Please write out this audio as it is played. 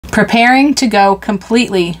Preparing to go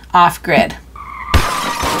completely off-grid.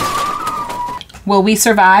 Will we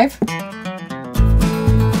survive?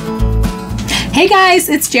 Hey guys,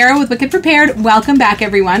 it's Jara with Wicked Prepared. Welcome back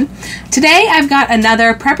everyone. Today I've got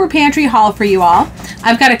another Prepper Pantry haul for you all.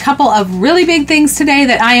 I've got a couple of really big things today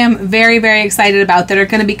that I am very, very excited about that are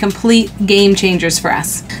going to be complete game changers for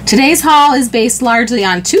us. Today's haul is based largely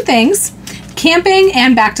on two things: camping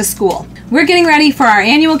and back to school. We're getting ready for our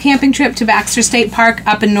annual camping trip to Baxter State Park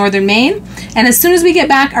up in northern Maine, and as soon as we get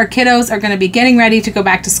back, our kiddos are going to be getting ready to go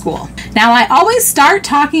back to school. Now, I always start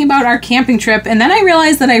talking about our camping trip, and then I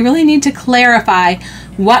realize that I really need to clarify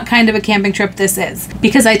what kind of a camping trip this is,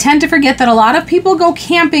 because I tend to forget that a lot of people go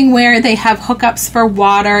camping where they have hookups for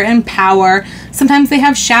water and power. Sometimes they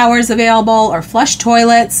have showers available or flush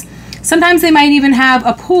toilets. Sometimes they might even have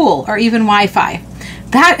a pool or even Wi-Fi.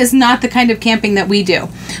 That is not the kind of camping that we do.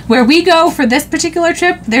 Where we go for this particular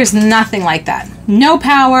trip, there's nothing like that. No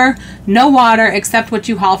power, no water except what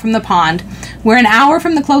you haul from the pond. We're an hour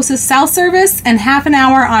from the closest cell service and half an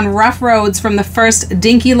hour on rough roads from the first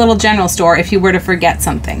dinky little general store if you were to forget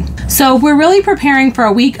something. So we're really preparing for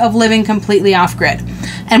a week of living completely off-grid.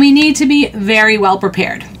 And we need to be very well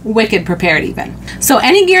prepared. Wicked prepared even. So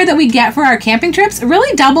any gear that we get for our camping trips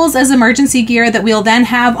really doubles as emergency gear that we'll then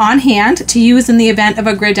have on hand to use in the event of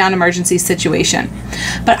a grid down emergency situation.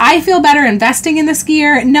 But I feel better investing in this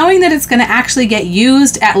gear, knowing that it's going to actually get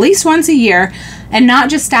used at least once a year and not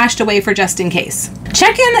just stashed away for just in case.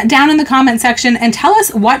 Check in down in the comment section and tell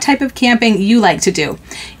us what type of camping you like to do,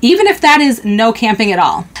 even if that is no camping at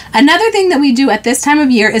all. Another thing that we do at this time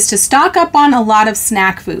of year is to stock up on a lot of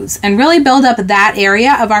snack foods and really build up that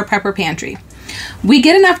area of our prepper pantry. We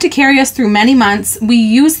get enough to carry us through many months. We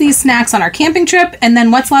use these snacks on our camping trip, and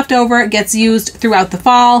then what's left over gets used throughout the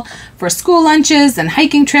fall for school lunches and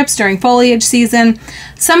hiking trips during foliage season.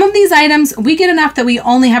 Some of these items, we get enough that we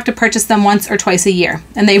only have to purchase them once or twice a year,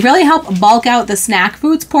 and they really help bulk out the snack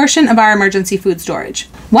foods portion of our emergency food storage.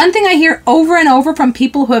 One thing I hear over and over from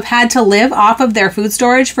people who have had to live off of their food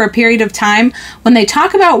storage for a period of time, when they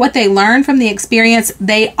talk about what they learned from the experience,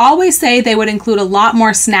 they always say they would include a lot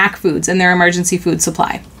more snack foods in their emergency food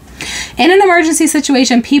supply. In an emergency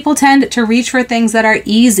situation, people tend to reach for things that are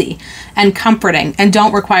easy and comforting and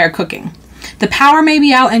don't require cooking. The power may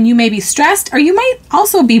be out and you may be stressed, or you might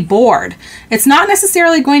also be bored. It's not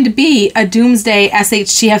necessarily going to be a doomsday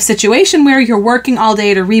SHTF situation where you're working all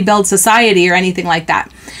day to rebuild society or anything like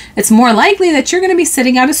that. It's more likely that you're going to be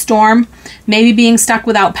sitting out a storm, maybe being stuck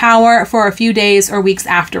without power for a few days or weeks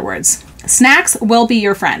afterwards. Snacks will be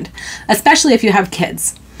your friend, especially if you have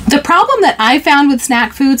kids. The problem that I found with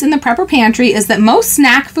snack foods in the prepper pantry is that most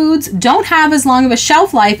snack foods don't have as long of a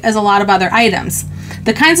shelf life as a lot of other items.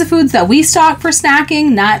 The kinds of foods that we stock for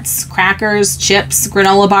snacking, nuts, crackers, chips,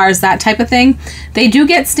 granola bars, that type of thing, they do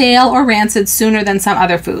get stale or rancid sooner than some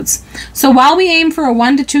other foods. So while we aim for a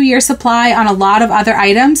 1 to 2 year supply on a lot of other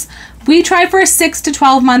items, we try for a 6 to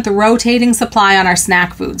 12 month rotating supply on our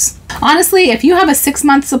snack foods. Honestly, if you have a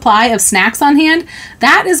 6-month supply of snacks on hand,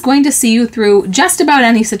 that is going to see you through just about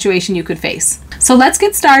any situation you could face. So let's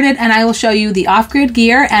get started, and I will show you the off-grid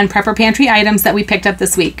gear and prepper pantry items that we picked up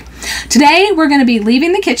this week. Today, we're going to be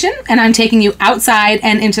leaving the kitchen, and I'm taking you outside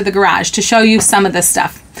and into the garage to show you some of this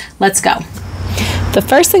stuff. Let's go. The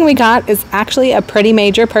first thing we got is actually a pretty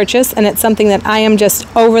major purchase, and it's something that I am just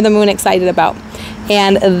over the moon excited about.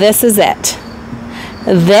 And this is it.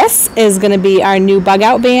 This is going to be our new bug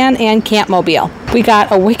out van and camp mobile. We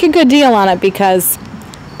got a wicked good deal on it because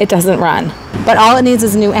it doesn't run. But all it needs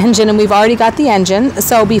is a new engine, and we've already got the engine.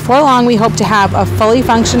 So before long, we hope to have a fully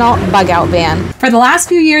functional bug out van. For the last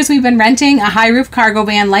few years, we've been renting a high roof cargo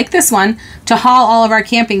van like this one to haul all of our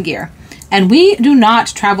camping gear. And we do not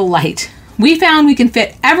travel light. We found we can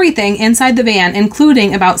fit everything inside the van,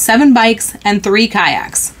 including about 7 bikes and 3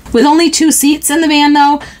 kayaks. With only 2 seats in the van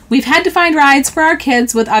though, we've had to find rides for our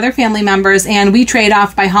kids with other family members, and we trade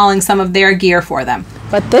off by hauling some of their gear for them.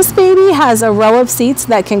 But this baby has a row of seats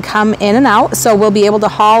that can come in and out, so we'll be able to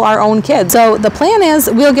haul our own kids. So the plan is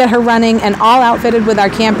we'll get her running and all outfitted with our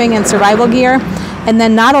camping and survival gear. And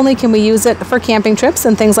then not only can we use it for camping trips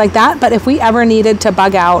and things like that, but if we ever needed to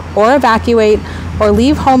bug out or evacuate or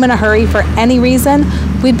leave home in a hurry for any reason,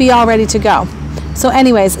 we'd be all ready to go. So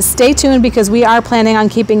anyways, stay tuned because we are planning on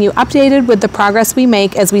keeping you updated with the progress we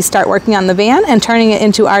make as we start working on the van and turning it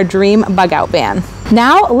into our dream bug out van.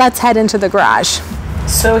 Now let's head into the garage.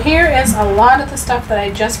 So here is a lot of the stuff that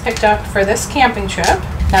I just picked up for this camping trip.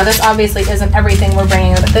 Now this obviously isn't everything we're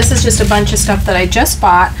bringing, but this is just a bunch of stuff that I just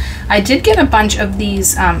bought. I did get a bunch of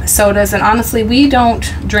these sodas, and honestly, we don't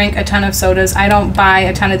drink a ton of sodas. I don't buy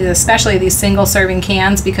a ton of these, especially these single serving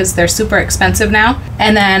cans, because they're super expensive now.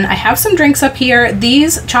 And then I have some drinks up here.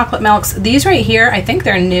 These chocolate milks, these right here, I think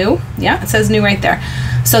they're new. Yeah, it says new right there.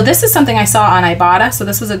 So this is something I saw on Ibotta. So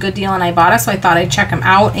this was a good deal on Ibotta, so I thought I'd check them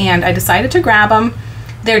out, and I decided to grab them.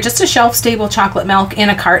 They're just a shelf-stable chocolate milk in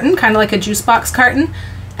a carton, kind of like a juice box carton.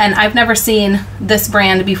 And I've never seen this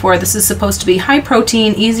brand before. This is supposed to be high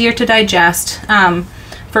protein, easier to digest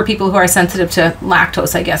for people who are sensitive to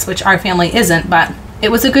lactose, I guess, which our family isn't, but it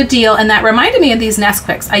was a good deal. And that reminded me of these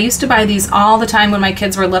Nesquicks. I used to buy these all the time when my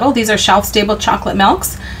kids were little. These are shelf-stable chocolate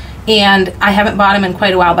milks, and I haven't bought them in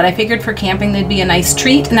quite a while, but I figured for camping they'd be a nice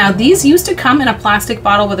treat. Now these used to come in a plastic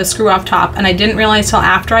bottle with a screw-off top, and I didn't realize till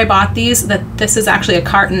after I bought these that this is actually a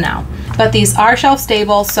carton now. But these are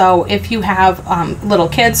shelf-stable, so if you have little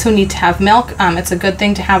kids who need to have milk, it's a good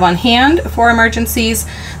thing to have on hand for emergencies.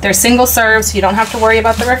 They're single serve, so you don't have to worry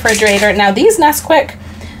about the refrigerator. Now these Nesquik,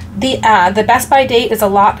 the best by date is a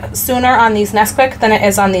lot sooner on these Nesquik than it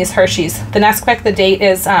is on these Hershey's. The Nesquik, the date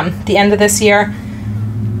is the end of this year.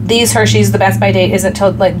 These Hershey's, the best by date isn't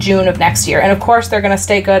until like June of next year. And of course, they're going to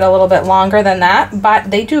stay good a little bit longer than that,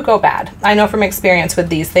 but they do go bad. I know from experience with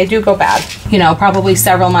these, they do go bad, you know, probably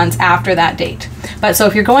several months after that date. But so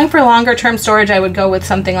if you're going for longer term storage, I would go with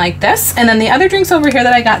something like this. And then the other drinks over here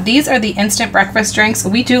that I got, these are the instant breakfast drinks.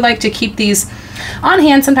 We do like to keep these on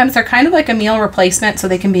hand. Sometimes they're kind of like a meal replacement, so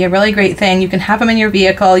they can be a really great thing. You can have them in your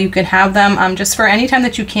vehicle. You can have them just for any time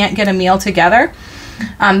that you can't get a meal together.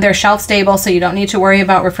 They're shelf stable, so you don't need to worry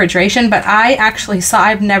about refrigeration. But I actually saw,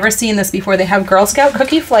 I've never seen this before. They have Girl Scout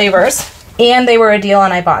cookie flavors, and they were a deal on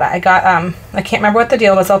Ibotta. I got, I can't remember what the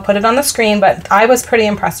deal was. I'll put it on the screen, but I was pretty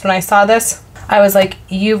impressed when I saw this. I was like,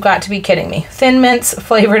 you've got to be kidding me. Thin Mints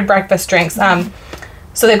flavored breakfast drinks.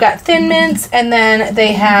 So they've got Thin Mints, and then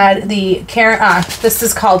they had the, this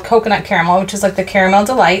is called Coconut Caramel, which is like the Caramel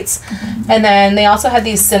Delights. And then they also had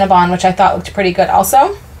these Cinnabon, which I thought looked pretty good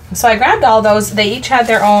also. So I grabbed all those. They each had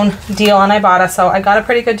their own deal on Ibotta, so I got a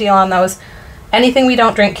pretty good deal on those. Anything we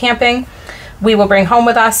don't drink camping, we will bring home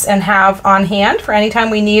with us and have on hand for any time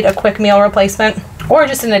we need a quick meal replacement or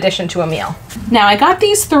just in addition to a meal. Now I got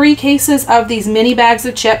these 3 cases of these mini bags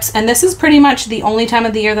of chips, and this is pretty much the only time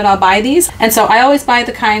of the year that I'll buy these. And so I always buy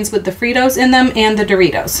the kinds with the Fritos in them and the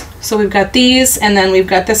Doritos. So we've got these, and then we've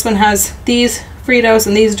got this one has these Fritos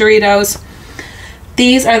and these Doritos.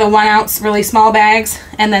 These are the 1 ounce really small bags,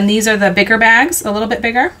 and then these are the bigger bags, a little bit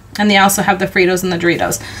bigger, and they also have the Fritos and the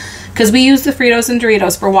Doritos. Because we use the Fritos and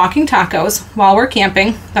Doritos for walking tacos while we're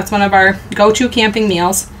camping. That's one of our go-to camping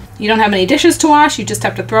meals. You don't have any dishes to wash, you just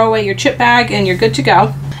have to throw away your chip bag and you're good to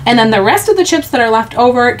go. And then the rest of the chips that are left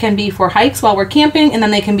over can be for hikes while we're camping, and then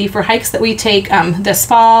they can be for hikes that we take this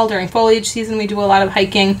fall. During foliage season, we do a lot of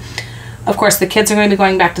hiking. Of course, the kids are going to be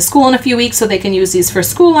going back to school in a few weeks, so they can use these for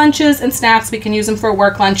school lunches and snacks. We can use them for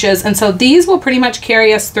work lunches. And so these will pretty much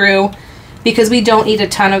carry us through, because we don't eat a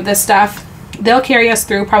ton of this stuff. They'll carry us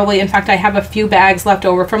through probably. In fact, I have a few bags left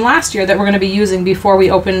over from last year that we're going to be using before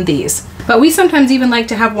we open these. But we sometimes even like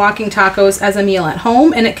to have walking tacos as a meal at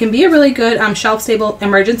home, and it can be a really good shelf-stable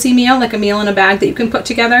emergency meal, like a meal in a bag that you can put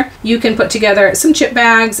together. You can put together some chip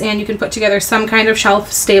bags, and you can put together some kind of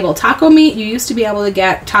shelf-stable taco meat. You used to be able to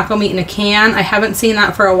get taco meat in a can. I haven't seen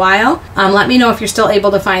that for a while. Let me know if you're still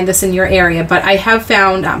able to find this in your area, but I have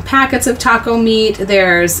found packets of taco meat.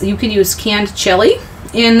 You can use canned chili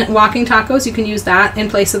in walking tacos. You can use that in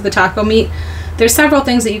place of the taco meat. There's several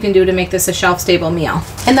things that you can do to make this a shelf-stable meal.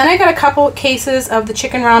 And then I got a couple cases of the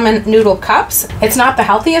chicken ramen noodle cups. It's not the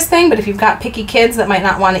healthiest thing, but if you've got picky kids that might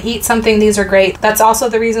not want to eat something, these are great. That's also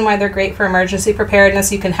the reason why they're great for emergency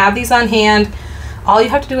preparedness. You can have these on hand. All you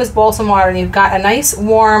have to do is boil some water, and you've got a nice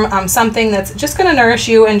warm something that's just going to nourish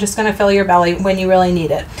you and just going to fill your belly when you really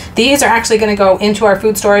need it. These are actually going to go into our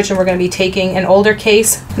food storage, and we're going to be taking an older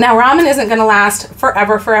case. Now, ramen isn't going to last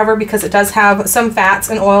forever because it does have some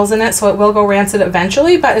fats and oils in it, so it will go rancid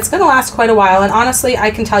eventually, but it's going to last quite a while. And honestly,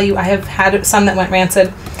 I can tell you I have had some that went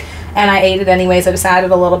rancid, and I ate it anyways. I just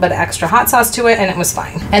added a little bit of extra hot sauce to it, and it was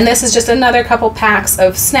fine. And this is just another couple packs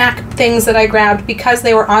of snack things that I grabbed because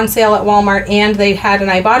they were on sale at Walmart, and they had an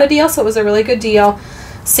Ibotta deal, so it was a really good deal.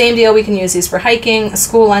 Same deal, we can use these for hiking,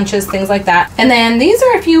 school lunches, things like that. And then these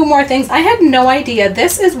are a few more things. I had no idea.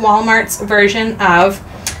 This is Walmart's version of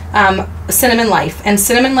Cinnamon Life, and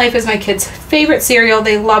Cinnamon Life is my kids' favorite cereal.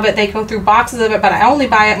 They love it. They go through boxes of it, but I only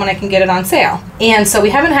buy it when I can get it on sale. And so we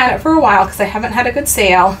haven't had it for a while because I haven't had a good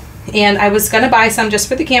sale. And I was going to buy some just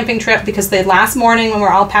for the camping trip because the last morning when we're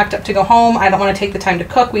all packed up to go home, I don't want to take the time to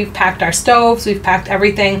cook. We've packed our stoves, we've packed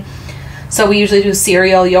everything. So we usually do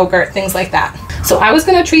cereal, yogurt, things like that. So I was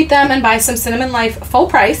going to treat them and buy some Cinnamon Life full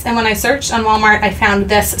price. And when I searched on Walmart, I found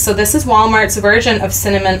this. So this is Walmart's version of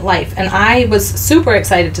Cinnamon Life. And I was super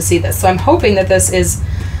excited to see this. So I'm hoping that this is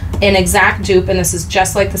an exact dupe and this is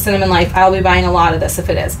just like the Cinnamon Life. I'll be buying a lot of this if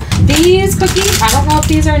it is. These cookies, I don't know if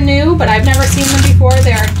these are new, but I've never seen them before.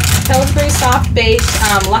 They're Pillsbury Soft Baked,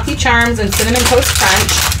 Lucky Charms, and Cinnamon Toast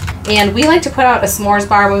Crunch. And we like to put out a s'mores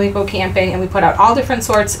bar when we go camping, and we put out all different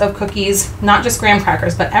sorts of cookies, not just graham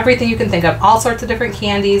crackers, but everything you can think of, all sorts of different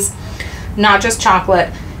candies, not just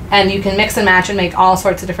chocolate, and you can mix and match and make all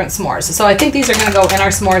sorts of different s'mores. So I think these are going to go in our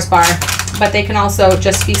s'mores bar, but they can also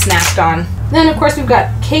just be snacked on. Then of course we've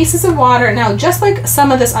got cases of water. Now just like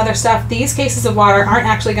some of this other stuff, these cases of water aren't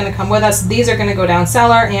actually going to come with us. These are going to go down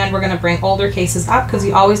cellar, and we're going to bring older cases up because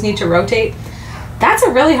you always need to rotate. That's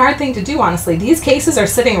a really hard thing to do, honestly. These cases are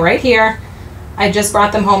sitting right here. I just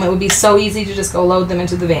brought them home. It would be so easy to just go load them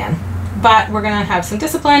into the van. But we're going to have some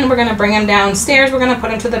discipline. We're going to bring them downstairs. We're going to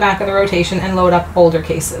put them to the back of the rotation and load up older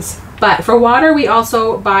cases. But for water, we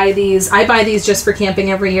also buy these. I buy these just for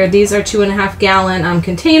camping every year. These are 2.5 gallon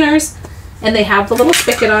containers, and they have the little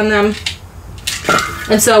spigot on them.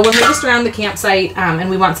 And so when we're just around the campsite and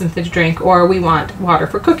we want something to drink, or we want water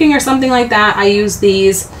for cooking or something like that, I use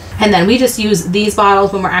these. And then we just use these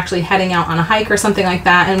bottles when we're actually heading out on a hike or something like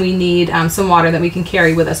that, and we need some water that we can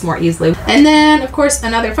carry with us more easily. And then, of course,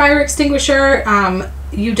 another fire extinguisher.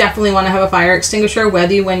 You definitely want to have a fire extinguisher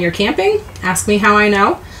when you're camping. Ask me how I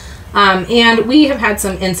know. And we have had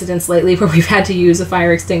some incidents lately where we've had to use a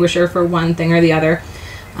fire extinguisher for one thing or the other.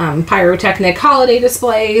 Pyrotechnic holiday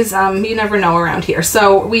displays, you never know around here.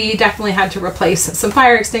 So we definitely had to replace some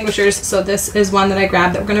fire extinguishers. So this is one that I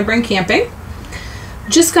grabbed that we're going to bring camping.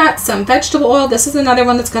 Just got some vegetable oil. This is another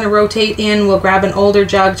one that's going to rotate in. We'll grab an older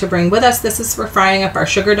jug to bring with us. This is for frying up our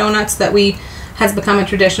sugar donuts that has become a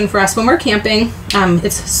tradition for us when we're camping.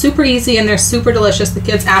 It's super easy and they're super delicious. The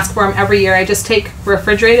kids ask for them every year. I just take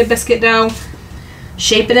refrigerated biscuit dough,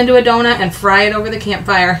 shape it into a donut, and fry it over the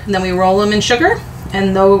campfire. And then we roll them in sugar.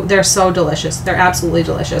 And though they're so delicious, they're absolutely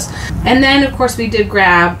delicious. And then of course we did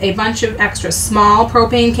grab a bunch of extra small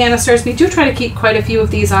propane canisters. We do try to keep quite a few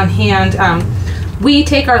of these on hand. We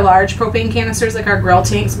take our large propane canisters, like our grill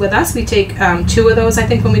tanks, with us. We take 2 of those, I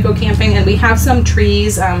think, when we go camping, and we have some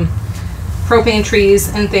trees, propane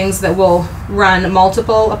trees and things that will run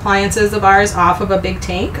multiple appliances of ours off of a big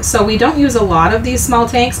tank. So we don't use a lot of these small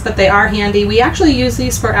tanks, but they are handy. We actually use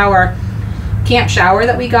these for our camp shower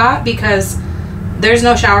that we got because there's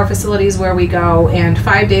no shower facilities where we go, and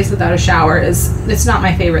 5 days without a shower it's not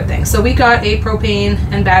my favorite thing. So we got a propane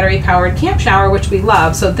and battery powered camp shower, which we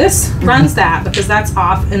love. So this runs that because that's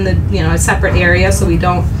off in the a separate area, so we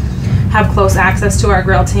don't have close access to our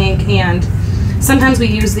grill tank. And sometimes we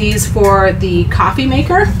use these for the coffee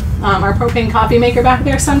maker, our propane coffee maker back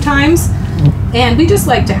there sometimes, and we just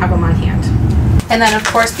like to have them on hand. And then of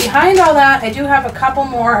course behind all that, I do have a couple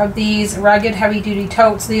more of these rugged heavy duty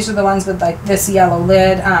totes. These are the ones with like this yellow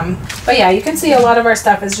lid. But yeah, you can see a lot of our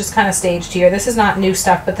stuff is just kind of staged here. This is not new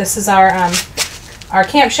stuff, but this is our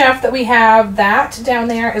camp chef that we have. That down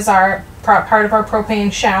there is our part of our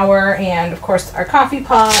propane shower, and of course our coffee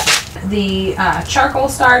pot, the charcoal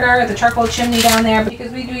starter, the charcoal chimney down there,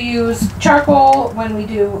 because we do use charcoal when we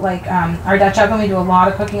do like our Dutch oven. We do a lot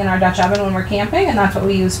of cooking in our Dutch oven when we're camping, and that's what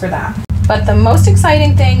we use for that. But the most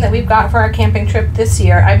exciting thing that we've got for our camping trip this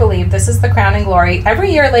year, I believe, this is the crowning glory. Every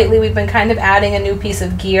year lately we've been kind of adding a new piece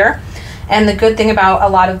of gear. And the good thing about a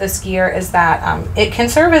lot of this gear is that it can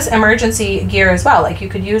serve as emergency gear as well. Like you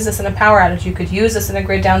could use this in a power outage, you could use this in a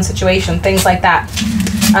grid down situation, things like that.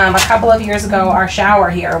 A couple of years ago, our shower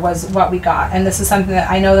here was what we got. And this is something that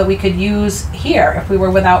I know that we could use here if we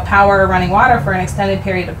were without power or running water for an extended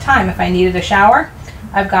period of time. If I needed a shower,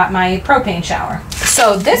 I've got my propane shower.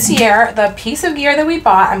 So this year, the piece of gear that we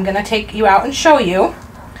bought, I'm going to take you out and show you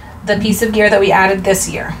the piece of gear that we added this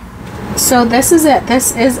year. So this is it.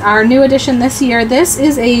 This is our new addition this year. This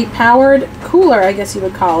is a powered cooler, I guess you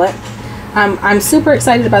would call it. I'm super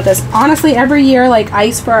excited about this. Honestly, every year, like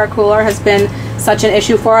ice for our cooler has been such an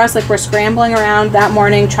issue for us. Like we're scrambling around that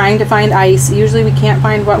morning trying to find ice. Usually we can't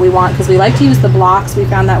find what we want because we like to use the blocks. We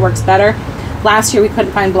found that works better. Last year we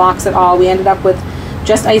couldn't find blocks at all. We ended up with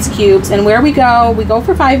just ice cubes. And where we go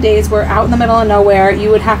for 5 days. We're out in the middle of nowhere. You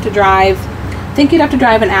would have to drive, I think you'd have to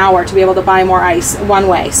drive an hour to be able to buy more ice one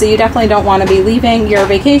way. So you definitely don't want to be leaving your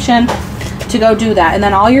vacation to go do that. And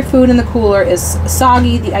then all your food in the cooler is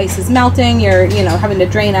soggy, the ice is melting, you're having to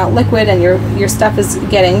drain out liquid, and your stuff is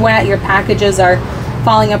getting wet, your packages are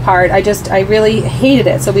falling apart. I really hated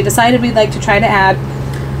it. So we decided we'd like to try to add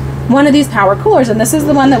one of these power coolers, and this is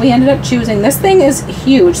the one that we ended up choosing. This thing is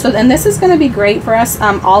huge, so and this is going to be great for us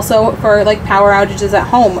also for like power outages at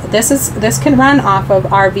home. This can run off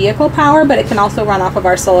of our vehicle power, but it can also run off of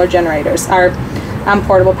our solar generators, our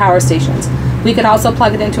portable power stations. We could also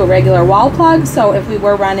plug it into a regular wall plug, so if we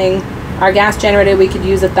were running our gas generator, we could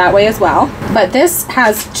use it that way as well. But this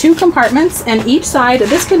has 2 compartments, and each side,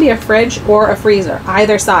 this could be a fridge or a freezer,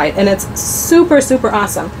 either side, and it's super, super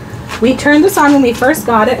awesome. We turned this on when we first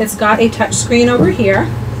got it. It's got a touch screen over here,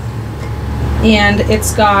 and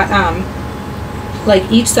it's got like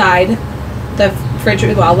each side, the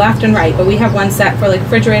refrigerator, well, left and right, but we have one set for like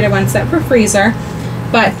refrigerator, one set for freezer.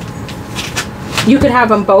 But you could have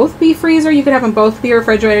them both be freezer, you could have them both be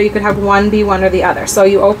refrigerator, you could have one be one or the other. So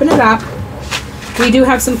you open it up. We do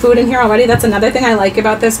have some food in here already. That's another thing I like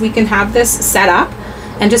about this. We can have this set up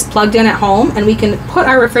and just plugged in at home, and we can put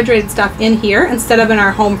our refrigerated stuff in here instead of in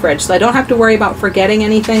our home fridge, so I don't have to worry about forgetting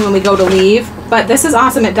anything when we go to leave. But this is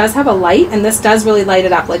awesome. It does have a light, and this does really light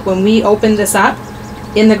it up. Like when we opened this up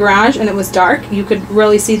in the garage and it was dark, you could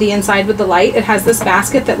really see the inside with the light. It has this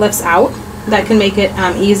basket that lifts out that can make it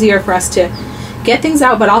easier for us to get things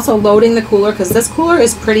out, but also loading the cooler, because this cooler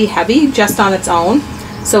is pretty heavy just on its own,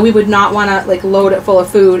 so we would not want to like load it full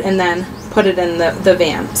of food and then put it in the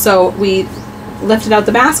van. So we lifted out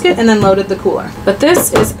the basket and then loaded the cooler. But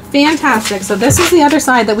this is fantastic. So this is the other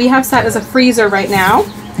side that we have set as a freezer right now,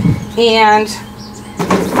 and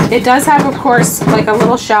it does have, of course, like a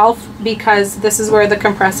little shelf, because this is where the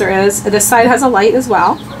compressor is. This side has a light as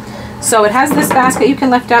well, so it has this basket you can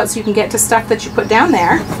lift out so you can get to stuff that you put down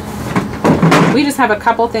there. We just have a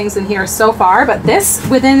couple things in here so far, but this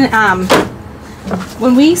within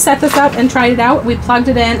when we set this up and tried it out, we plugged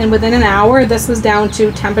it in, and within an hour this was down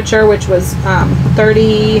to temperature, which was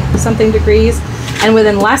 30 something degrees, and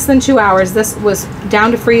within less than 2 hours this was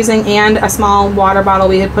down to freezing, and a small water bottle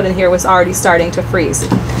we had put in here was already starting to freeze.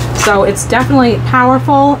 So it's definitely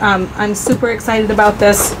powerful. I'm super excited about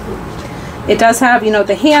this. It does have, you know,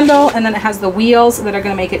 the handle, and then it has the wheels that are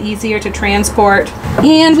going to make it easier to transport.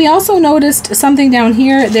 And we also noticed something down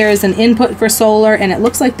here. There is an input for solar, and it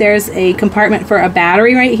looks like there's a compartment for a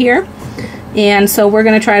battery right here. And so we're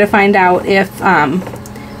going to try to find out if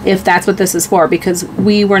that's what this is for, because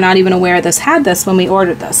we were not even aware this had this when we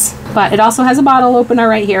ordered this. But it also has a bottle opener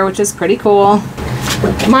right here, which is pretty cool.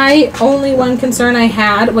 My only one concern I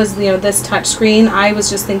had was, you know, this touch screen. I was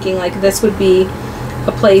just thinking like this would be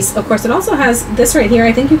a place. Of course, it also has this right here.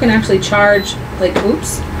 I think you can actually charge, like,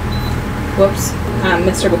 whoops,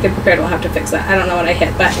 Mr. Wicked Prepared will have to fix that. I don't know what I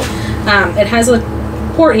hit, but it has a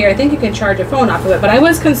port here. I think you can charge a phone off of it, but I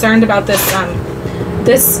was concerned about this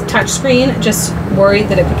this touch screen, just worried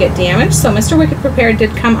that it could get damaged. So Mr. Wicked Prepared did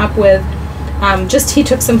come up with he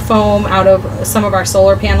took some foam out of some of our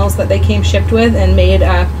solar panels that they came shipped with and made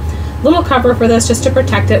a little cover for this just to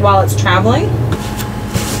protect it while it's traveling.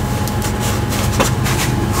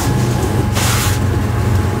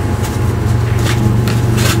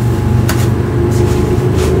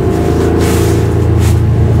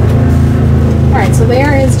 So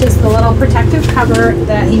there is just the little protective cover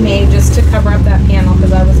that he made just to cover up that panel,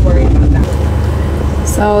 because I was worried about that.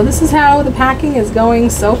 So this is how the packing is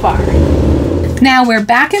going so far. Now we're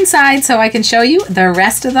back inside so I can show you the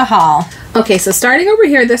rest of the haul. Okay, so starting over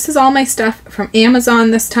here, this is all my stuff from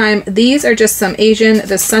Amazon this time. These are just some Asian,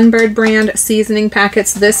 the Sunbird brand seasoning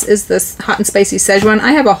packets. This is this hot and spicy Szechuan.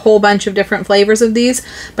 I have a whole bunch of different flavors of these,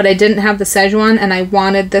 but I didn't have the Szechuan, and I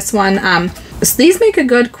wanted this one. So these make a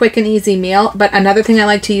good, quick, and easy meal, but another thing I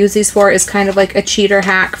like to use these for is kind of like a cheater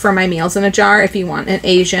hack for my meals in a jar. If you want an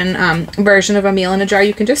Asian version of a meal in a jar,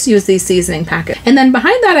 you can just use these seasoning packets. And then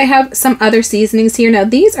behind that, I have some other seasonings here. Now,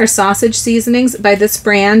 these are sausage seasonings by this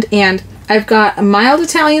brand, and I've got a mild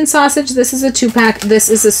Italian sausage. This is a 2-pack. This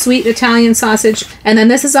is a sweet Italian sausage. And then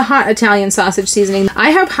this is a hot Italian sausage seasoning.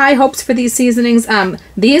 I have high hopes for these seasonings.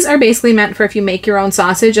 These are basically meant for if you make your own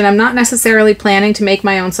sausage. And I'm not necessarily planning to make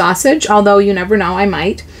my own sausage, although you never know, I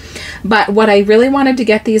might. But what I really wanted to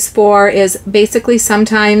get these for is basically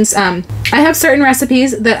sometimes I have certain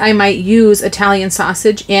recipes that I might use Italian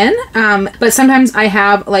sausage in, but sometimes I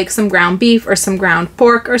have like some ground beef or some ground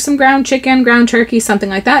pork or some ground chicken, ground turkey, something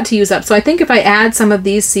like that to use up. So I think if I add some of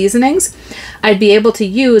these seasonings, I'd be able to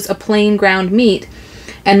use a plain ground meat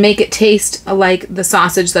and make it taste like the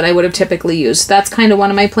sausage that I would have typically used. That's kind of one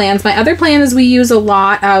of my plans. My other plan is we use a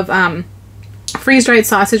lot of freeze-dried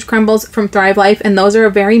sausage crumbles from Thrive Life, and those are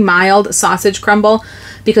a very mild sausage crumble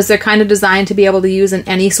because they're kind of designed to be able to use in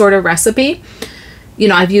any sort of recipe. You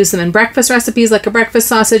know, I've used them in breakfast recipes like a breakfast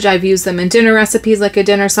sausage. I've used them in dinner recipes like a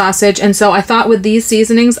dinner sausage. And so I thought with these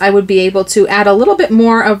seasonings, I would be able to add a little bit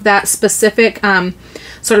more of that specific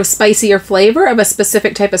sort of spicier flavor of a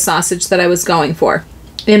specific type of sausage that I was going for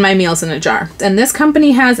in my meals in a jar. And this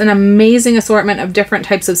company has an amazing assortment of different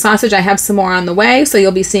types of sausage. I have some more on the way, so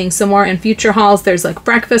you'll be seeing some more in future hauls. There's like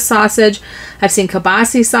breakfast sausage. I've seen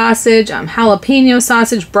kielbasa sausage, jalapeno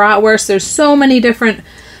sausage, bratwurst. There's so many different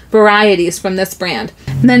varieties from this brand.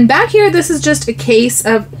 And then back here, this is just a case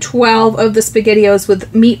of 12 of the SpaghettiOs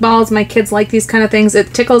with meatballs. My kids like these kind of things.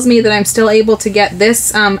 It tickles me that I'm still able to get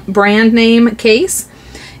this brand name case,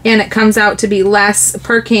 and it comes out to be less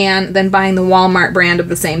per can than buying the Walmart brand of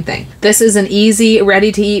the same thing. This is an easy,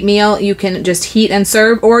 ready-to-eat meal. You can just heat and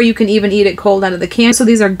serve, or you can even eat it cold out of the can. So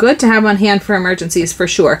these are good to have on hand for emergencies for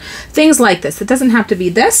sure. Things like this. It doesn't have to be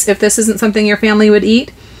this. If this isn't something your family would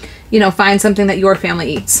eat, you know, find something that your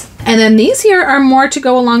family eats. And then these here are more to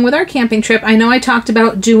go along with our camping trip. I know I talked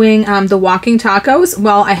about doing the walking tacos.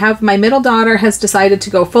 Well, I have my middle daughter has decided to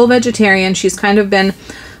go full vegetarian. She's kind of been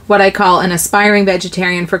what I call an aspiring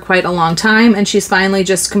vegetarian for quite a long time, and she's finally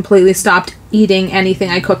just completely stopped eating anything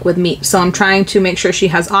I cook with meat. So I'm trying to make sure she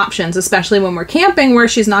has options, especially when we're camping, where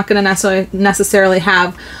she's not going to necessarily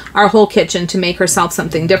have our whole kitchen to make herself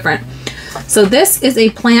something different. So this is a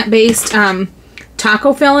plant-based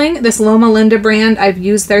taco filling. This Loma Linda brand, I've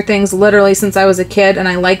used their things literally since I was a kid, and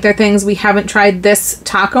I like their things. We haven't tried this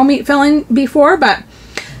taco meat filling before, but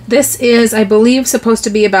this is, I believe, supposed to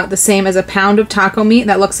be about the same as a pound of taco meat.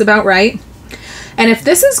 That looks about right. And if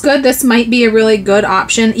this is good, this might be a really good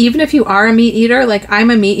option, even if you are a meat eater. Like,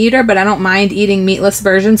 I'm a meat eater, but I don't mind eating meatless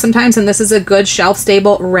versions sometimes, and this is a good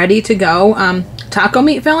shelf-stable, ready-to-go taco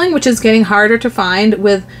meat filling, which is getting harder to find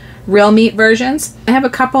with real meat versions. I have a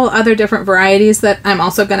couple other different varieties that I'm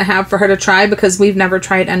also going to have for her to try, because we've never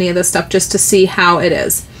tried any of this stuff, just to see how it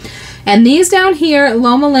is. And these down here,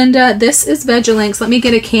 Loma Linda, this is Vegalinks. Let me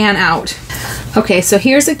get a can out. Okay, so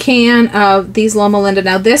here's a can of these Loma Linda.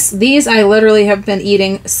 Now these I literally have been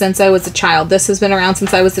eating since I was a child. This has been around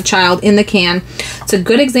since I was a child in the can. It's a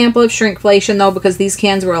good example of shrinkflation though, because these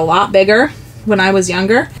cans were a lot bigger when I was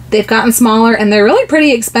younger. They've gotten smaller and they're really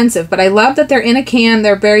pretty expensive, but I love that they're in a can.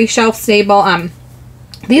 They're very shelf stable.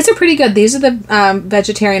 These are pretty good. These are the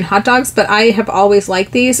vegetarian hot dogs, but I have always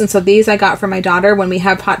liked these, and so these I got for my daughter when we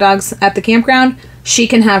have hot dogs at the campground. She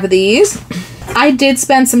can have these. I did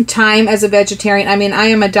spend some time as a vegetarian. I mean, I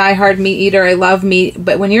am a diehard meat eater. I love meat,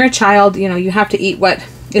 but when you're a child, you know, you have to eat what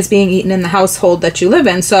is being eaten in the household that you live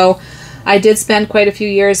in. So I did spend quite a few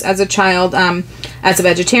years as a child as a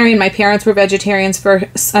vegetarian. My parents were vegetarians for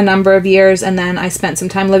a number of years, and then I spent some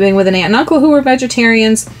time living with an aunt and uncle who were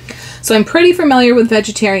vegetarians. So I'm pretty familiar with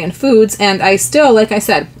vegetarian foods, and I still, like I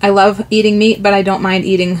said, I love eating meat, but I don't mind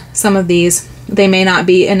eating some of these. They may not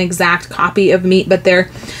be an exact copy of meat, but they're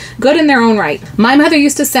good in their own right. My mother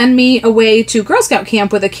used to send me away to Girl Scout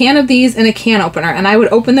camp with a can of these and a can opener, and I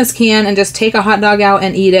would open this can and just take a hot dog out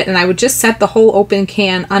and eat it, and I would just set the whole open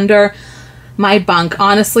can under my bunk.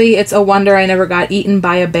 Honestly, it's a wonder I never got eaten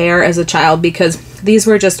by a bear as a child, because these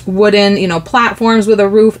were just wooden, you know, platforms with a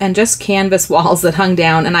roof and just canvas walls that hung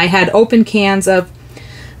down, and I had open cans of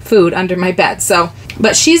food under my bed. So,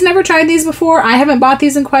 but she's never tried these before. I haven't bought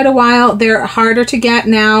these in quite a while. They're harder to get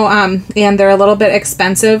now, and they're a little bit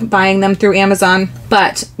expensive buying them through Amazon,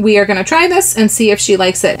 but we are going to try this and see if she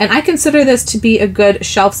likes it. And I consider this to be a good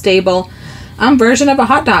shelf-stable version of a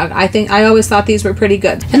hot dog. I always thought these were pretty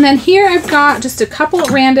good. And then here I've got just a couple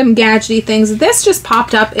random gadgety things. This just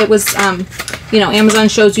popped up. It was, you know, Amazon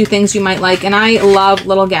shows you things you might like, and I love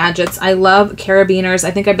little gadgets. I love carabiners.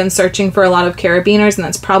 I think I've been searching for a lot of carabiners, and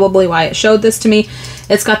that's probably why it showed this to me.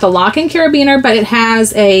 It's got the locking carabiner, but it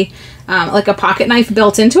has a like a pocket knife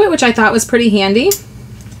built into it, which I thought was pretty handy.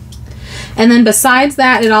 And then besides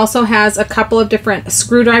that, it also has a couple of different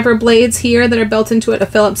screwdriver blades here that are built into it, a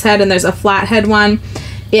Phillips head, and there's a flathead one.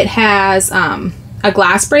 It has a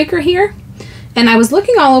glass breaker here. And I was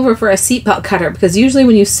looking all over for a seatbelt cutter, because usually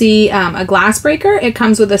when you see a glass breaker, it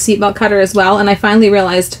comes with a seatbelt cutter as well. And I finally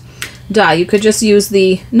realized, duh, you could just use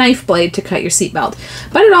the knife blade to cut your seatbelt.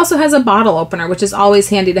 But it also has a bottle opener, which is always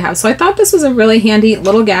handy to have. So I thought this was a really handy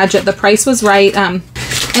little gadget. The price was right.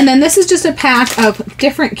 And then this is just a pack of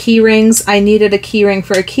different key rings. I needed a key ring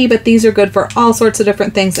for a key, but these are good for all sorts of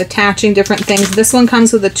different things, attaching different things. This one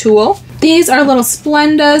comes with a tool. These are little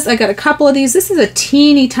Splendas. I got a couple of these. This is a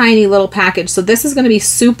teeny tiny little package. So this is going to be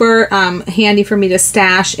super handy for me to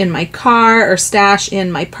stash in my car or stash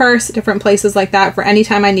in my purse, different places like that for any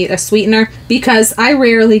time I need a sweetener, because I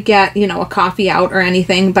rarely get, you know, a coffee out or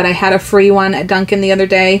anything, but I had a free one at Dunkin' the other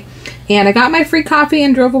day. And I got my free coffee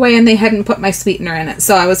and drove away and they hadn't put my sweetener in it.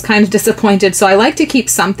 So I was kind of disappointed. So I like to keep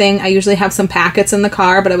something. I usually have some packets in the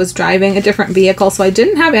car, but I was driving a different vehicle, so I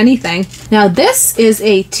didn't have anything. Now this is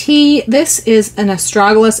a tea. This is an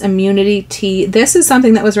astragalus immunity tea. This is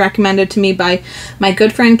something that was recommended to me by my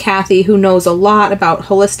good friend Kathy, who knows a lot about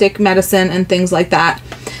holistic medicine and things like that.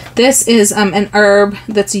 This is an herb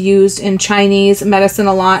that's used in Chinese medicine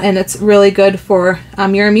a lot, and it's really good for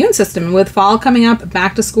your immune system. With fall coming up,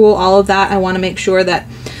 back to school, all of that, I want to make sure that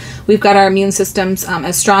we've got our immune systems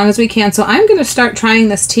as strong as we can. So I'm going to start trying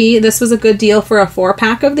this tea. This was a good deal for a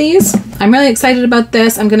 4-pack of these. I'm really excited about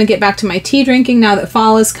this. I'm going to get back to my tea drinking now that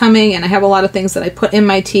fall is coming, and I have a lot of things that I put in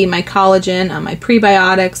my tea, my collagen, my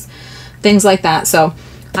prebiotics, things like that. So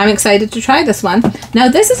I'm excited to try this one. Now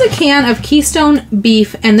this is a can of Keystone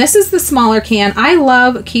beef, and this is the smaller can. I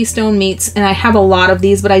love Keystone meats, and I have a lot of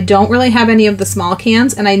these, but I don't really have any of the small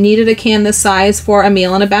cans, and I needed a can this size for a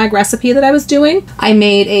meal in a bag recipe that I was doing. I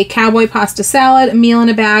made a cowboy pasta salad, a meal in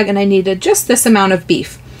a bag, and I needed just this amount of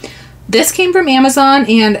beef. This came from Amazon,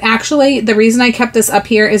 and actually the reason I kept this up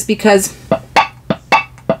here is because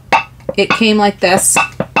it came like this.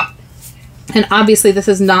 And obviously this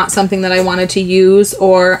is not something that I wanted to use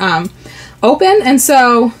or open. And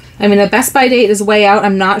so, I mean, the Best By date is way out.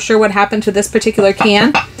 I'm not sure what happened to this particular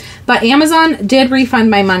can. But Amazon did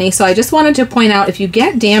refund my money. So I just wanted to point out, if you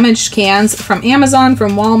get damaged cans from Amazon,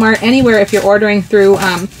 from Walmart, anywhere, if you're ordering through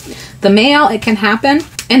the mail, it can happen.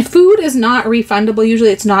 And food is not refundable.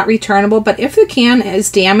 Usually it's not returnable. But if the can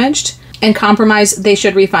is damaged and compromised, they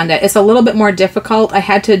should refund it. It's a little bit more difficult. I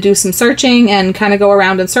had to do some searching and kind of go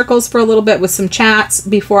around in circles for a little bit with some chats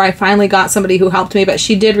before I finally got somebody who helped me, but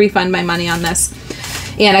she did refund my money on this.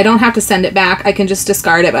 And I don't have to send it back. I can just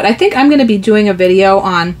discard it. But I think I'm going to be doing a video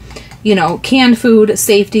on, you know, canned food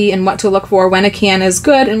safety and what to look for when a can is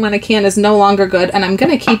good and when a can is no longer good. And I'm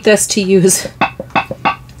going to keep this to use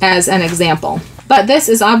as an example. But this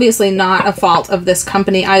is obviously not a fault of this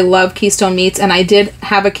company. I love Keystone Meats, and I did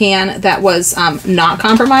have a can that was not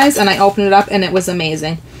compromised, and I opened it up and it was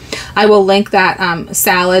amazing. I will link that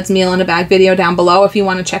salads meal in a bag video down below if you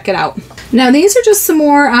want to check it out. Now these are just some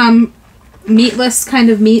more meatless kind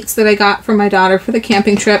of meats that I got for my daughter for the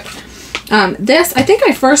camping trip. This, I think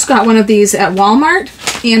I first got one of these at Walmart,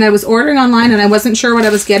 and I was ordering online and I wasn't sure what I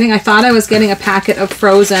was getting. I thought I was getting a packet of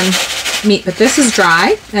frozen meat, but this is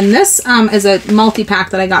dry, and this is a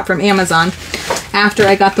multi-pack that I got from Amazon after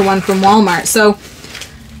I got the one from Walmart. So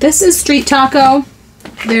this is street taco.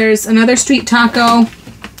 There's another street taco.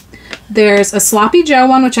 There's a Sloppy Joe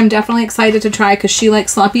one, which I'm definitely excited to try because she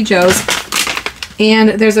likes Sloppy Joes. And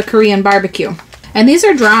there's a Korean barbecue. And these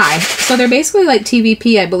are dry, so they're basically like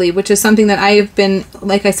TVP, I believe, which is something that I've been,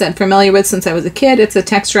 like I said, familiar with since I was a kid. It's a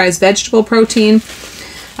texturized vegetable protein.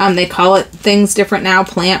 They call it things different now,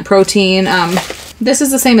 plant protein. This is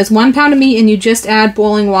the same as 1 pound of meat, and you just add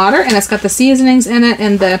boiling water, and it's got the seasonings in it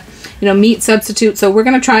and the, you know, meat substitute. So we're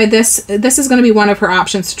going to try this. This is going to be one of her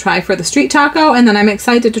options to try for the street taco, and then I'm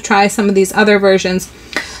excited to try some of these other versions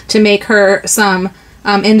to make her some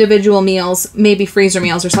individual meals, maybe freezer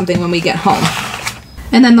meals or something when we get home.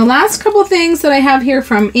 And then the last couple things that I have here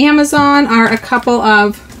from Amazon are a couple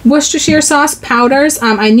of Worcestershire sauce powders.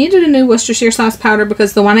 I needed a new Worcestershire sauce powder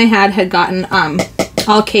because the one I had gotten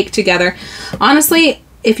all caked together. Honestly,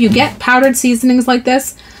 if you get powdered seasonings like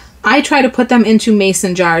this, I try to put them into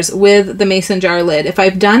mason jars with the mason jar lid. If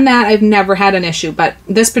I've done that, I've never had an issue. But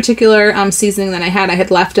this particular seasoning that I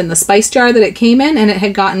had left in the spice jar that it came in, and it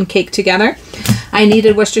had gotten caked together. I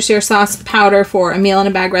needed Worcestershire sauce powder for a meal in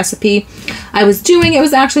a bag recipe. I was doing, it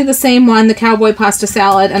was actually the same one, the cowboy pasta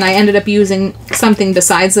salad, and I ended up using something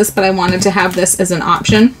besides this, but I wanted to have this as an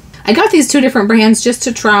option. I got these 2 different brands just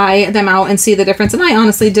to try them out and see the difference, and I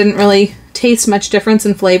honestly didn't really taste much difference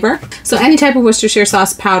in flavor. So any type of Worcestershire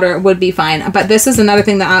sauce powder would be fine, but this is another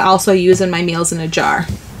thing that I also use in my meals in a jar.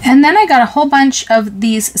 And then I got a whole bunch of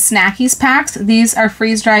these Snackies packs. These are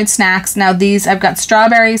freeze-dried snacks. Now these, I've got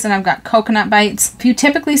strawberries and I've got coconut bites. If you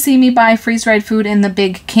typically see me buy freeze-dried food in the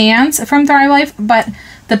big cans from Thrive Life, but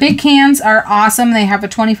the big cans are awesome. They have a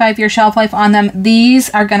 25-year shelf life on them. These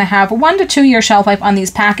are going to have a 1 to 2 year shelf life on these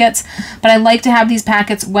packets, but I like to have these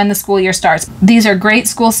packets when the school year starts. These are great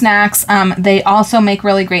school snacks. They also make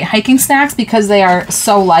really great hiking snacks because they are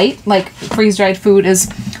so light. Like freeze-dried food is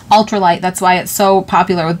ultralight. That's why it's so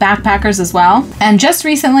popular with backpackers as well. And just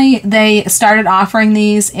recently they started offering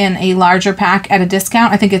these in a larger pack at a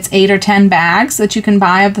discount. I think it's 8 or 10 bags that you can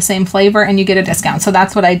buy of the same flavor and you get a discount. So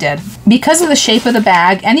that's what I did. Because of the shape of the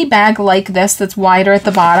bag, any bag like this that's wider at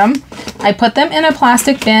the bottom, I put them in a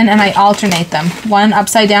plastic bin and I alternate them. One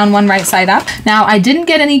upside down, one right side up. Now I didn't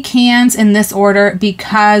get any cans in this order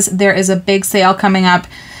because there is a big sale coming up.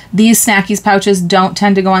 These Snackies pouches don't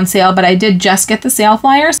tend to go on sale, but I did just get the sale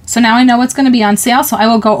flyers. So now I know what's going to be on sale. So I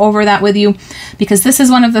will go over that with you because this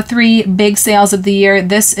is one of the 3 big sales of the year.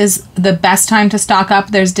 This is the best time to stock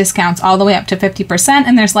up. There's discounts all the way up to 50%,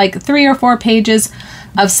 and there's like 3 or 4 pages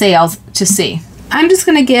of sales to see. I'm just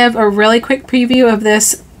going to give a really quick preview of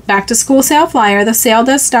this back to school sale flyer. The sale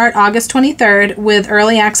does start August 23rd with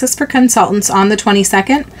early access for consultants on the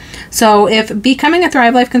 22nd. So if becoming a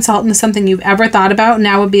Thrive Life consultant is something you've ever thought about,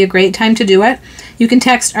 now would be a great time to do it. You can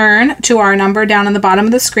text EARN to our number down on the bottom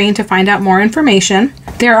of the screen to find out more information.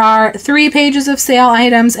 There are 3 pages of sale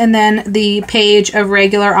items and then the page of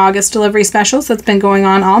regular August delivery specials that's been going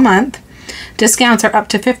on all month. Discounts are up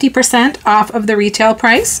to 50% off of the retail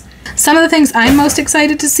price. Some of the things I'm most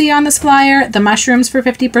excited to see on this flyer: the mushrooms for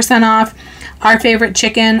 50% off, our favorite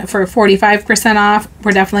chicken for 45% off.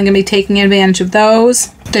 We're definitely going to be taking advantage of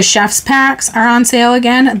those. The chef's packs are on sale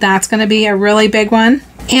again. That's going to be a really big one.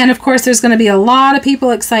 And of course, there's going to be a lot of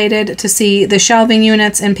people excited to see the shelving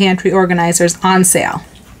units and pantry organizers on sale.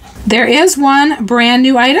 There is one brand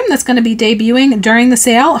new item that's going to be debuting during the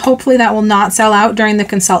sale. Hopefully that will not sell out during the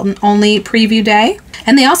consultant only preview day.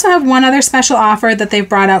 And they also have one other special offer that they've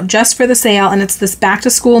brought out just for the sale, and it's this back to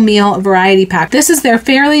school meal variety pack. This is their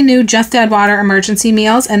fairly new Just Add Water emergency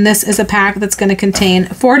meals, and this is a pack that's going to contain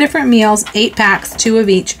 4 different meals, 8 packs, 2 of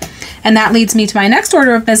each. And that leads me to my next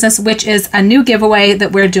order of business, which is a new giveaway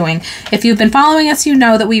that we're doing. If you've been following us, you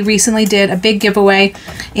know that we recently did a big giveaway,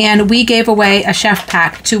 and we gave away a chef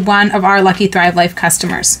pack to one of our lucky Thrive Life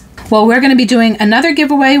customers. Well, we're going to be doing another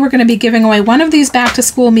giveaway. We're going to be giving away one of these back to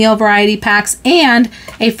school meal variety packs and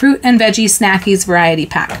a fruit and veggie Snackies variety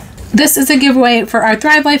pack. This is a giveaway for our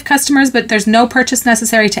Thrive Life customers, but there's no purchase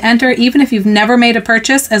necessary to enter. Even if you've never made a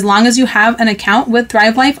purchase, as long as you have an account with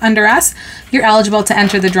Thrive Life under us, you're eligible to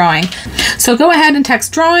enter the drawing. So go ahead and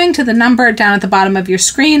text drawing to the number down at the bottom of your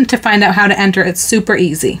screen to find out how to enter. It's super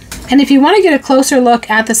easy. And if you want to get a closer look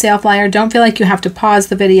at the sale flyer, don't feel like you have to pause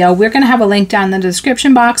the video. We're going to have a link down in the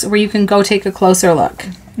description box where you can go take a closer look.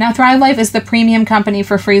 Now, Thrive Life is the premium company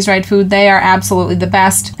for freeze-dried food. They are absolutely the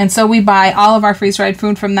best. And so we buy all of our freeze-dried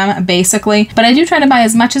food from them, basically. But I do try to buy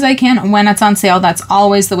as much as I can when it's on sale. That's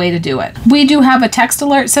always the way to do it. We do have a text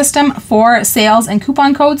alert system for sales and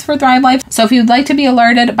coupon codes for Thrive Life. So if you'd like to be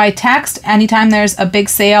alerted by text anytime there's a big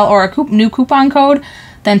sale or a new coupon code,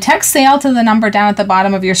 then text sale to the number down at the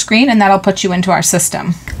bottom of your screen and that'll put you into our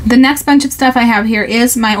system. The next bunch of stuff I have here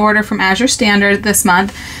is my order from Azure Standard this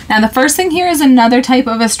month. Now the first thing here is another type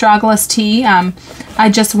of astragalus tea.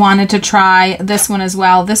 I just wanted to try this one as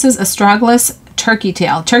well. This is astragalus turkey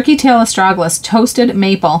tail astragalus toasted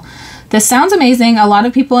maple. This sounds amazing. A lot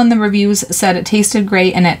of people in the reviews said it tasted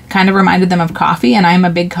great and it kind of reminded them of coffee, and I'm a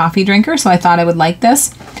big coffee drinker, so I thought I would like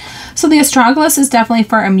this. So the astragalus is definitely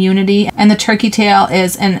for immunity, and the turkey tail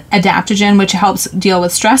is an adaptogen, which helps deal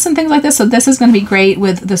with stress and things like this. So this is going to be great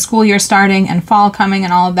with the school year starting and fall coming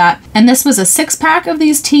and all of that. And this was a 6-pack of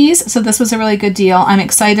these teas, so this was a really good deal. I'm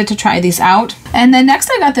excited to try these out. And then next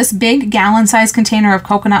I got this big gallon-sized container of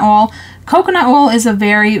coconut oil. Coconut oil is a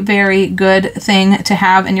very, very good thing to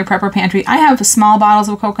have in your prepper pantry. I have small bottles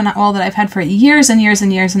of coconut oil that I've had for years and years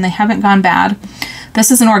and years, and they haven't gone bad. This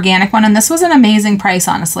is an organic one, and this was an amazing price,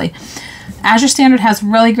 honestly. Azure Standard has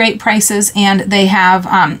really great prices, and they have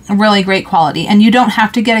really great quality. And you don't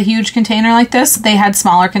have to get a huge container like this. They had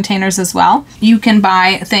smaller containers as well. You can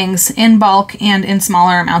buy things in bulk and in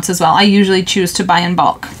smaller amounts as well. I usually choose to buy in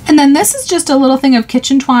bulk. And then this is just a little thing of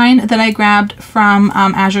kitchen twine that I grabbed from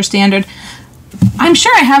Azure Standard. I'm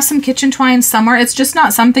sure I have some kitchen twine somewhere. It's just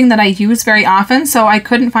not something that I use very often, so I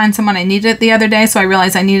couldn't find some when I needed it the other day, so I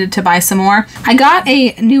realized I needed to buy some more. I got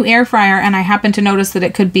a new air fryer, and I happened to notice that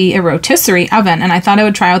it could be a rotisserie oven, and I thought I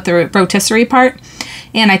would try out the rotisserie part,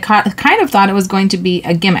 and I kind of thought it was going to be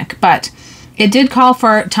a gimmick, but it did call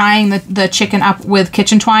for tying the chicken up with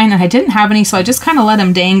kitchen twine, and I didn't have any, so I just kind of let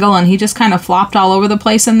him dangle, and he just kind of flopped all over the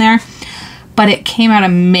place in there. But it came out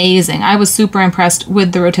amazing. I was super impressed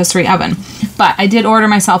with the rotisserie oven. But I did order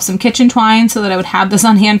myself some kitchen twine so that I would have this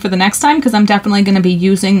on hand for the next time, because I'm definitely going to be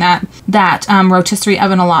using that rotisserie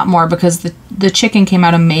oven a lot more, because the chicken came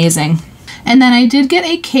out amazing. And then I did get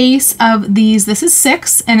a case of these. This is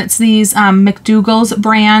 6, and it's these McDougall's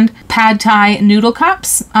brand Pad Thai noodle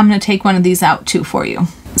cups. I'm going to take one of these out too for you.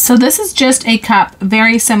 So this is just a cup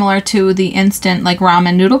very similar to the instant like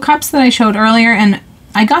ramen noodle cups that I showed earlier, and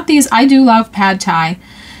I got these. I do love pad thai,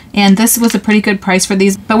 and this was a pretty good price for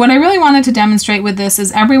these. But what I really wanted to demonstrate with this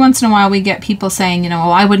is every once in a while we get people saying, you know,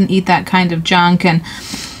 well, I wouldn't eat that kind of junk, and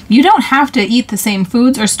you don't have to eat the same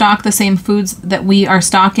foods or stock the same foods that we are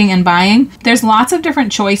stocking and buying. There's lots of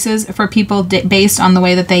different choices for people based on the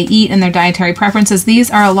way that they eat and their dietary preferences. These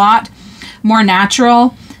are a lot more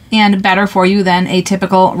natural and better for you than a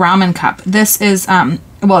typical ramen cup. This is,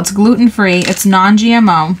 well, it's gluten-free, it's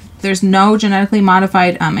non-GMO. There's no genetically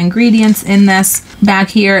modified ingredients in this. Back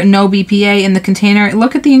here, no BPA in the container.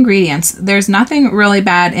 Look at the ingredients. There's nothing really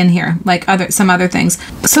bad in here, like some other things.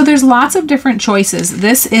 So there's lots of different choices.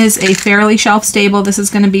 This is a fairly shelf-stable. This is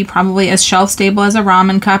going to be probably as shelf-stable as a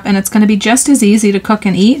ramen cup, and it's going to be just as easy to cook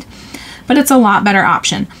and eat, but it's a lot better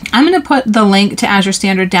option. I'm going to put the link to Azure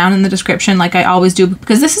Standard down in the description like I always do,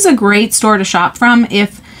 because this is a great store to shop from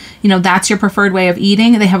if, you know, that's your preferred way of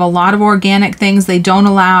eating. They have a lot of organic things. They don't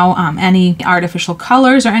allow any artificial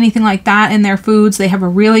colors or anything like that in their foods. They have a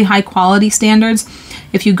really high quality standards.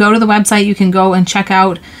 If you go to the website, you can go and check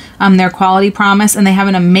out their quality promise, and they have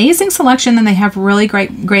an amazing selection, and they have really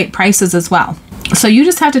great prices as well. So you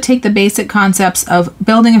just have to take the basic concepts of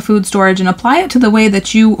building a food storage and apply it to the way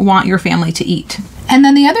that you want your family to eat. And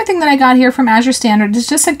then the other thing that I got here from Azure Standard is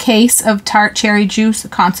just a case of tart cherry juice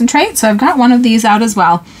concentrate. So I've got one of these out as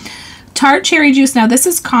well. Tart cherry juice, now this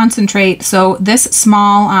is concentrate, so this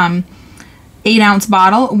small 8-ounce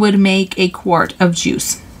bottle would make a quart of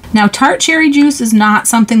juice. Now tart cherry juice is not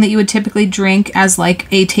something that you would typically drink as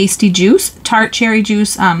like a tasty juice. Tart cherry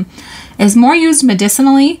juice is more used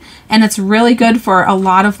medicinally, and it's really good for a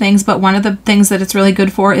lot of things, but one of the things that it's really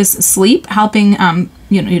good for is sleep, helping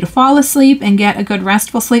you to fall asleep and get a good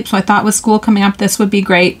restful sleep. So I thought with school coming up, this would be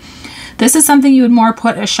great. This is something you would more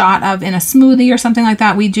put a shot of in a smoothie or something like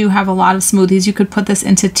that. We do have a lot of smoothies. You could put this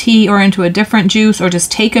into tea or into a different juice or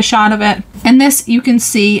just take a shot of it. And this you can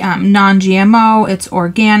see non-GMO, it's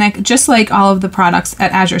organic, just like all of the products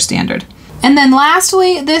at Azure Standard. And then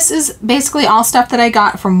lastly, this is basically all stuff that I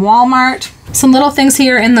got from Walmart. Some little things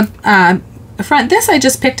here in the front. This I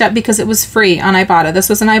just picked up because it was free on Ibotta. This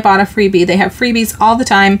was an Ibotta freebie. They have freebies all the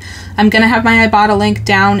time. I'm going to have my Ibotta link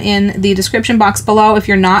down in the description box below. If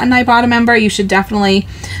you're not an Ibotta member, you should definitely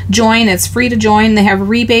join. It's free to join. They have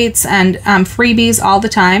rebates and freebies all the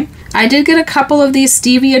time. I did get a couple of these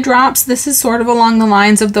stevia drops. This is sort of along the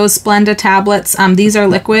lines of those Splenda tablets. These are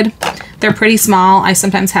liquid. They're pretty small. I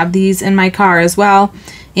sometimes have these in my car as well.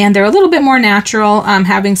 And they're a little bit more natural,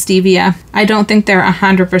 having stevia. I don't think they're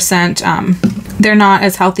 100%, they're not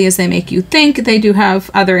as healthy as they make you think. They do have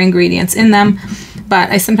other ingredients in them, but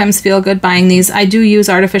I sometimes feel good buying these. I do use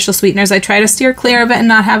artificial sweeteners. I try to steer clear of it and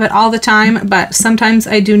not have it all the time, but sometimes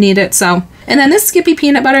I do need it, so. And then this Skippy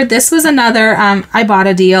peanut butter, this was another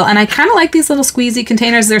Ibotta deal, and I kind of like these little squeezy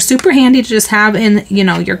containers. They're super handy to just have in, you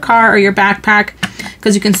know, your car or your backpack,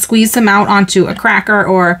 because you can squeeze them out onto a cracker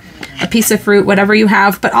or a piece of fruit, whatever you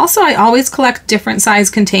have. But also I always collect different size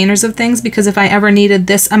containers of things, because if I ever needed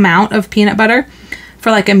this amount of peanut butter for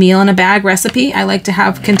like a meal in a bag recipe, I like to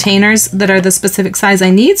have containers that are the specific size I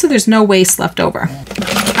need, so there's no waste left over.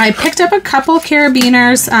 I picked up a couple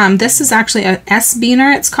carabiners. This is actually a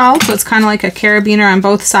S-beaner, it's called, so it's kind of like a carabiner on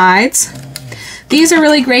both sides. These are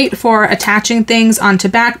really great for attaching things onto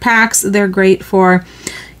backpacks. They're great for,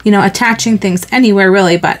 you know, attaching things anywhere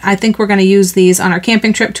really, but I think we're going to use these on our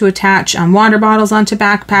camping trip to attach water bottles onto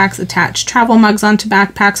backpacks, attach travel mugs onto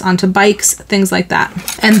backpacks, onto bikes, things like that.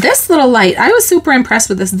 And this little light, I was super impressed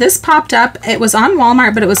with this. This popped up. It was on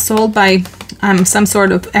Walmart, but it was sold by some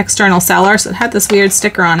sort of external seller, so it had this weird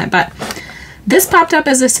sticker on it, but this popped up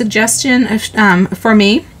as a suggestion for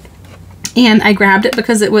me, and I grabbed it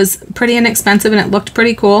because it was pretty inexpensive and it looked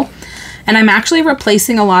pretty cool. And I'm actually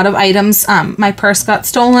replacing a lot of items. My purse got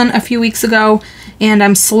stolen a few weeks ago, and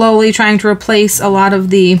I'm slowly trying to replace a lot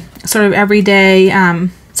of the sort of everyday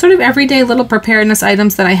little preparedness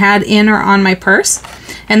items that I had in or on my purse.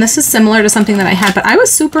 And this is similar to something that I had, but I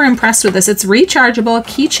was super impressed with this. It's rechargeable,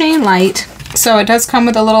 keychain light. So it does come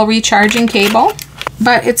with a little recharging cable,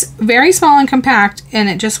 but it's very small and compact, and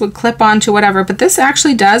it just would clip onto whatever. But this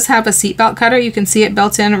actually does have a seatbelt cutter. You can see it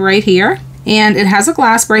built in right here. And it has a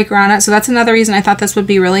glass breaker on it, so that's another reason I thought this would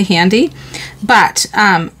be really handy. But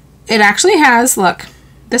it actually has, look,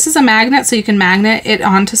 this is a magnet, so you can magnet it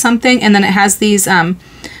onto something, and then it has these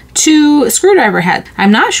 2 screwdriver heads.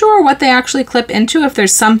 I'm not sure what they actually clip into, if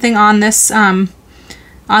there's something on this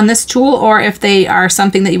tool, or if they are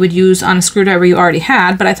something that you would use on a screwdriver you already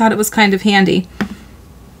had, but I thought it was kind of handy.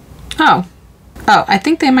 Oh, I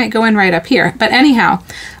think they might go in right up here. But anyhow,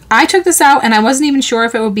 I took this out and I wasn't even sure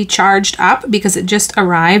if it would be charged up because it just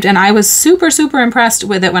arrived, and I was super impressed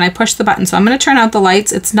with it when I pushed the button. So I'm going to turn out the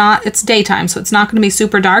lights. It's daytime, so it's not going to be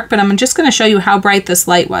super dark, but I'm just going to show you how bright this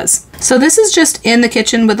light was. So this is just in the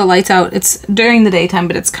kitchen with the lights out. It's during the daytime,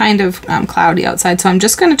 but it's kind of cloudy outside. So I'm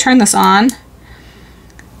just going to turn this on.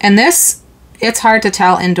 And this, it's hard to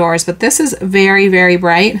tell indoors, but this is very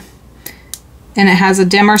bright. And it has a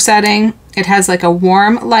dimmer setting. It has like a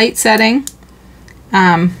warm light setting.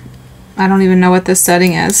 I don't even know what this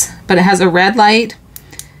setting is, but it has a red light,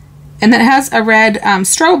 and then it has a red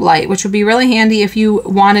strobe light, which would be really handy if you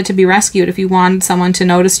wanted to be rescued. If you wanted someone to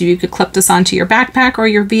notice you, you could clip this onto your backpack or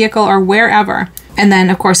your vehicle or wherever. And then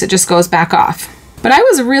of course it just goes back off. But I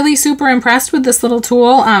was really super impressed with this little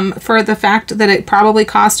tool for the fact that it probably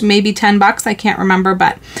cost maybe 10 bucks. I can't remember,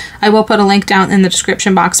 but I will put a link down in the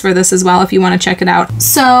description box for this as well if you want to check it out.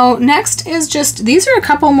 So next is just, these are a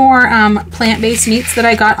couple more plant-based meats that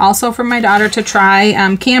I got also from my daughter to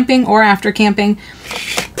try camping or after camping.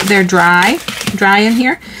 They're dry in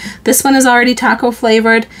here. This one is already taco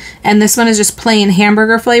flavored, and this one is just plain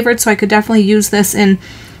hamburger flavored, so I could definitely use this in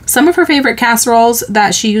some of her favorite casseroles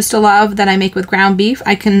that she used to love that I make with ground beef.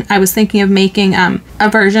 I was thinking of making a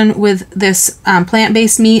version with this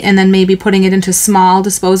plant-based meat and then maybe putting it into small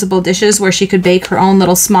disposable dishes where she could bake her own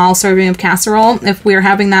little small serving of casserole if we're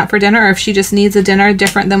having that for dinner, or if she just needs a dinner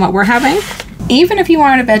different than what we're having. Even if you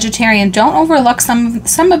aren't a vegetarian, don't overlook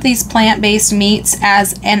some of these plant-based meats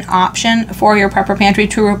as an option for your prepper pantry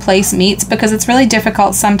to replace meats, because it's really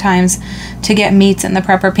difficult sometimes to get meats in the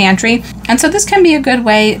prepper pantry. And so this can be a good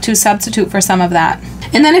way to substitute for some of that.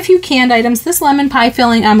 And then a few canned items. This lemon pie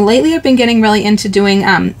filling, lately I've been getting really into doing,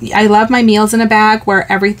 I love my meals in a bag where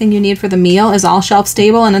everything you need for the meal is all shelf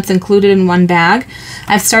stable and it's included in one bag.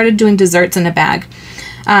 I've started doing desserts in a bag.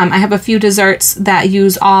 I have a few desserts that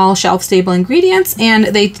use all shelf-stable ingredients, and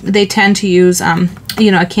they tend to use,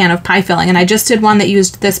 you know, a can of pie filling. And I just did one that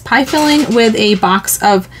used this pie filling with a box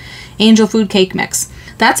of angel food cake mix.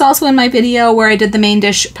 That's also in my video where I did the main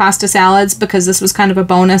dish pasta salads, because this was kind of a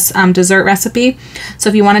bonus dessert recipe. So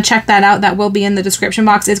if you want to check that out, that will be in the description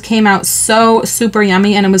box. It came out so super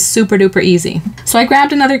yummy and it was super duper easy. So I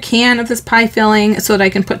grabbed another can of this pie filling so that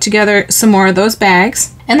I can put together some more of those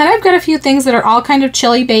bags. And then I've got a few things that are all kind of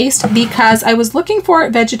chili based, because I was looking for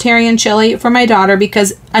vegetarian chili for my daughter,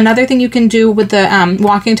 because another thing you can do with the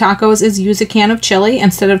walking tacos is use a can of chili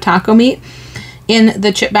instead of taco meat in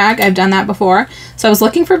the chip bag. I've done that before. So I was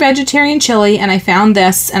looking for vegetarian chili and I found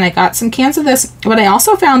this, and I got some cans of this, but I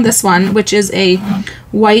also found this one, which is a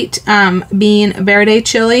white bean verde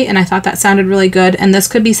chili, and I thought that sounded really good. And this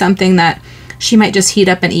could be something that she might just heat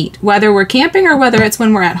up and eat, whether we're camping or whether it's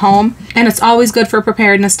when we're at home. And it's always good for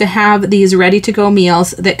preparedness to have these ready-to-go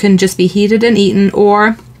meals that can just be heated and eaten,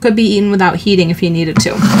 or could be eaten without heating if you needed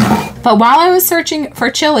to. But while I was searching for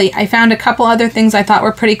chili, I found a couple other things I thought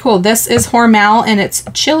were pretty cool. This is Hormel, and it's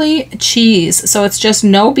chili cheese. So it's just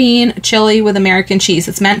no bean chili with American cheese.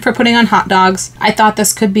 It's meant for putting on hot dogs. I thought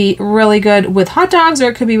this could be really good with hot dogs, or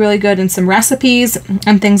it could be really good in some recipes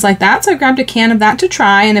and things like that. So I grabbed a can of that to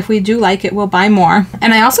try, and if we do like it, we'll buy more.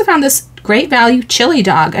 And I also found this Great Value chili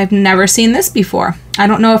dog. I've never seen this before. I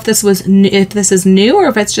don't know if this is new, or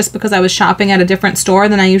if it's just because I was shopping at a different store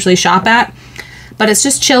than I usually shop at. But it's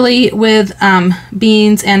just chili with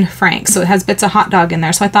beans and franks. So it has bits of hot dog in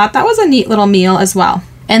there. So I thought that was a neat little meal as well.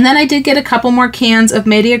 And then I did get a couple more cans of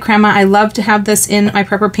media crema. I love to have this in my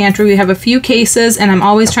prepper pantry. We have a few cases, and I'm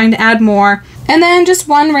always trying to add more. And then just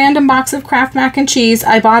one random box of Kraft mac and cheese.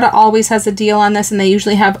 Ibotta always has a deal on this, and they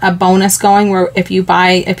usually have a bonus going where if you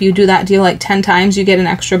do that deal like 10 times, you get an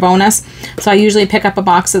extra bonus. So I usually pick up a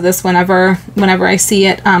box of this whenever I see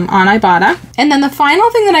it on Ibotta. And then the final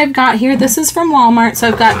thing that I've got here, this is from Walmart. So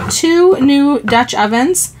I've got 2 new Dutch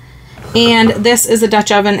ovens, and this is a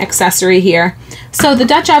Dutch oven accessory here. So the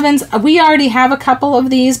Dutch ovens, we already have a couple of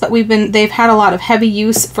these, but they've had a lot of heavy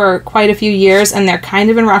use for quite a few years, and they're kind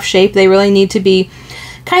of in rough shape. They really need to be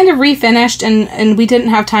kind of refinished, and we didn't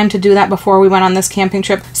have time to do that before we went on this camping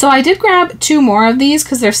trip. So I did grab 2 more of these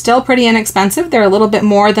because they're still pretty inexpensive. They're a little bit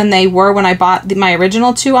more than they were when I bought my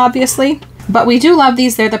original 2, obviously. But we do love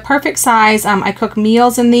these. They're the perfect size. I cook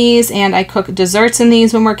meals in these, and I cook desserts in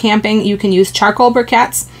these when we're camping. You can use charcoal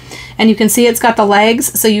briquettes, and you can see it's got the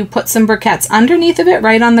legs, so you put some briquettes underneath of it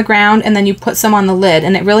right on the ground, and then you put some on the lid,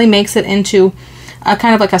 and it really makes it into a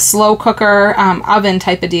kind of like a slow cooker oven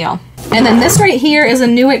type of deal. And then this right here is a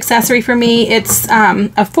new accessory for me. It's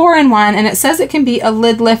a 4-in-1, and it says it can be a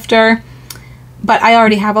lid lifter, but I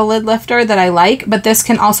already have a lid lifter that I like, but this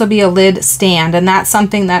can also be a lid stand, and that's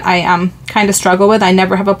something that I kind of struggle with. I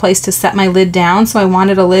never have a place to set my lid down, so I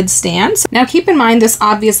wanted a lid stand. Now keep in mind, this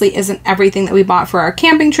obviously isn't everything that we bought for our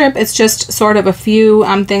camping trip. It's just sort of a few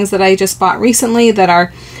things that I just bought recently that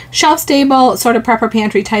are shelf stable, sort of prepper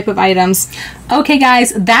pantry type of items. Okay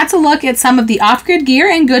guys, that's a look at some of the off-grid gear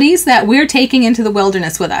and goodies that we're taking into the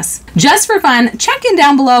wilderness with us. Just for fun, check in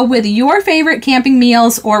down below with your favorite camping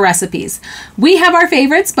meals or recipes. We have our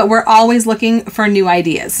favorites, but we're always looking for new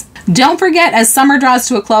ideas. Don't forget, as summer draws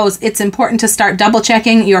to a close, it's important to start double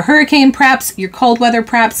checking your hurricane preps, your cold weather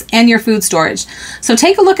preps, and your food storage. So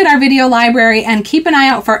take a look at our video library and keep an eye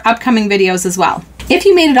out for upcoming videos as well. If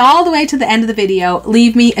you made it all the way to the end of the video,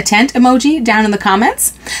 leave me a tent emoji down in the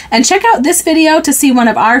comments, and check out this video to see one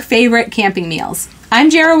of our favorite camping meals. I'm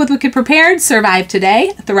Jera with Wicked Prepared. Survive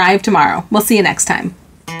today, thrive tomorrow. We'll see you next time.